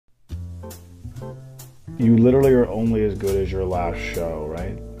you literally are only as good as your last show,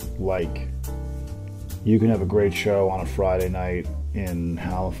 right? Like, you can have a great show on a Friday night in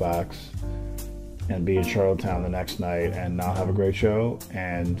Halifax and be in Charlottetown the next night and not have a great show,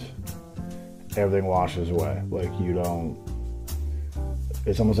 and everything washes away. Like, you don't,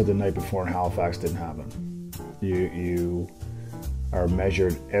 it's almost like the night before in Halifax didn't happen. You are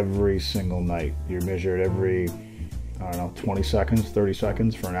measured every single night. You're measured every, I don't know, 20 seconds, 30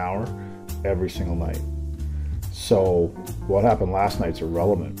 seconds for an hour, every single night. So what happened last night's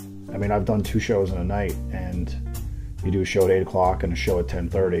irrelevant. I mean, I've done 2 shows in a night, and you do a show at 8 o'clock and a show at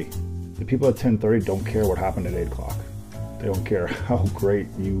 10:30. The people at 10:30 don't care what happened at 8 o'clock. They don't care how great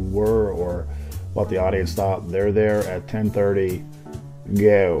you were or what the audience thought. They're there at 10:30,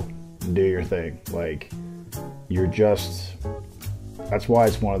 go, do your thing. Like, you're just, that's why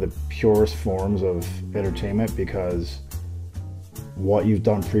it's one of the purest forms of entertainment, because what you've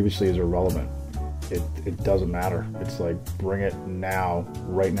done previously is irrelevant. It doesn't matter. It's like, bring it now,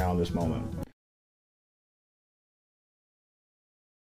 right now in this moment.